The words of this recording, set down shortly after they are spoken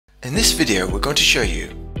In this video we're going to show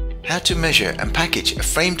you how to measure and package a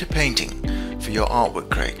framed painting for your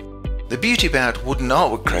artwork crate. The beauty about wooden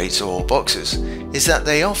artwork crates or boxes is that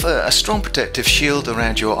they offer a strong protective shield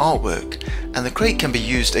around your artwork, and the crate can be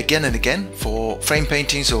used again and again for frame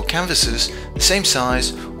paintings or canvases the same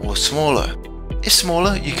size or smaller. If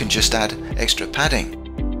smaller, you can just add extra padding.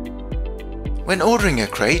 When ordering a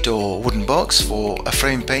crate or wooden box for a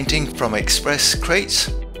frame painting from Express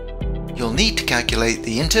Crates, you'll need to calculate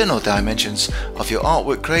the internal dimensions of your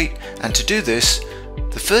artwork crate, and to do this,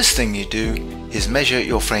 the first thing you do is measure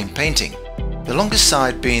your frame painting. The longest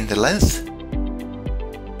side being the length,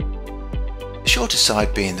 the shortest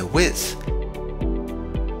side being the width,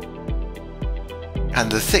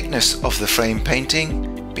 and the thickness of the frame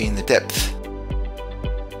painting being the depth.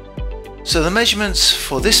 So the measurements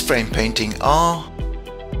for this frame painting are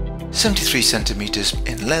 73 centimeters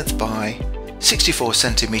in length by 64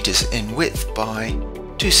 centimeters in width by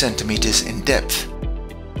 2 centimeters in depth.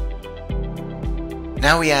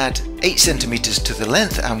 Now we add 8 centimeters to the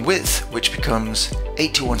length and width, which becomes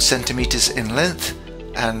 81 centimeters in length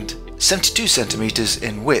and 72 centimeters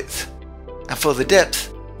in width. And for the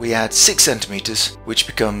depth, we add 6 centimeters, which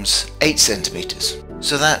becomes 8 centimeters.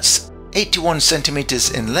 So that's 81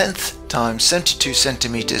 centimeters in length times 72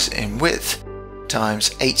 centimeters in width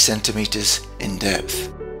times 8 centimeters in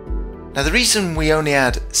depth. Now the reason we only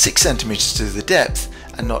add 6 centimeters to the depth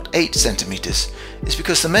and not 8 centimeters is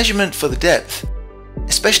because the measurement for the depth,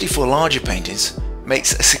 especially for larger paintings,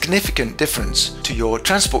 makes a significant difference to your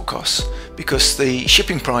transport costs, because the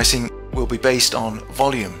shipping pricing will be based on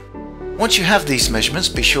volume. Once you have these measurements,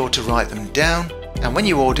 be sure to write them down, and when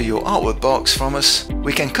you order your artwork box from us,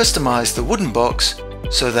 we can customize the wooden box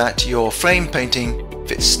so that your frame painting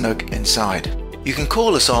fits snug inside. You can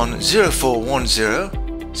call us on 0410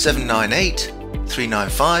 798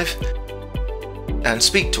 395 and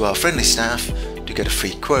speak to our friendly staff to get a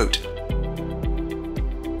free quote.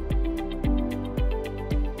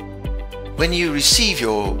 When you receive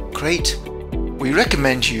your crate, we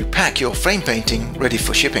recommend you pack your frame painting ready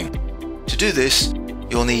for shipping. To do this,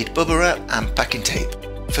 you'll need bubble wrap and packing tape.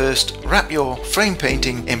 First, wrap your frame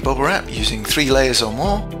painting in bubble wrap using 3 layers or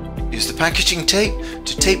more. Use the packaging tape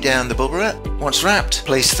to tape down the bubble wrap. Once wrapped,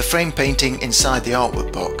 place the frame painting inside the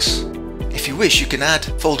artwork box. If you wish, you can add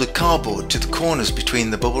folded cardboard to the corners between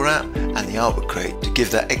the bubble wrap and the artwork crate to give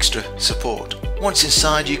that extra support. Once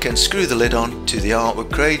inside, you can screw the lid on to the artwork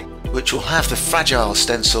crate, which will have the fragile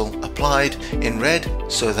stencil applied in red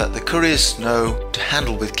so that the couriers know to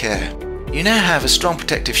handle with care. You now have a strong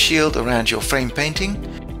protective shield around your frame painting,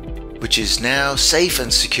 which is now safe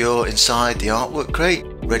and secure inside the artwork crate,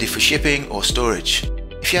 ready for shipping or storage.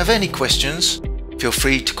 If you have any questions, feel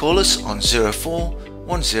free to call us on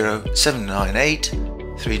 0410 798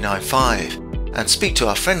 395 and speak to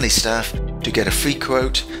our friendly staff to get a free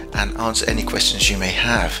quote and answer any questions you may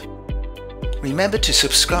have. Remember to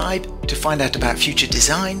subscribe to find out about future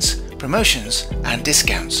designs, promotions and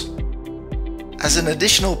discounts. As an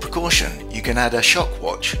additional precaution, you can add a shock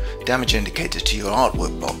watch damage indicator to your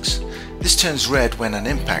artwork box. This turns red when an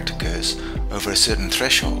impact occurs over a certain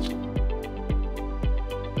threshold.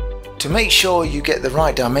 To make sure you get the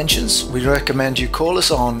right dimensions, we recommend you call us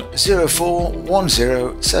on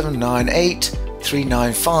 0410 798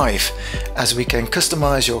 395 as we can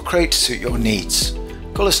customize your crate to suit your needs.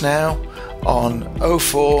 Call us now on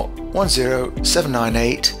 0410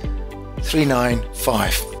 798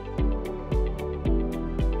 395.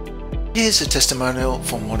 Here's a testimonial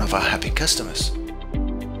from one of our happy customers.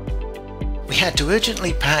 We had to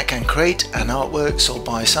urgently pack and crate an artwork sold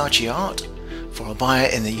by Saatchi Art for a buyer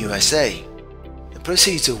in the USA, the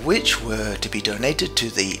proceeds of which were to be donated to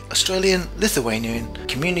the Australian-Lithuanian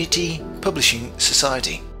Community Publishing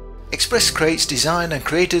Society. Express Crates designed and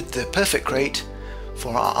created the perfect crate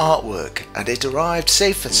for our artwork, and it arrived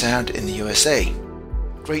safe and sound in the USA.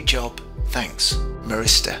 Great job, thanks,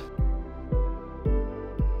 Marista.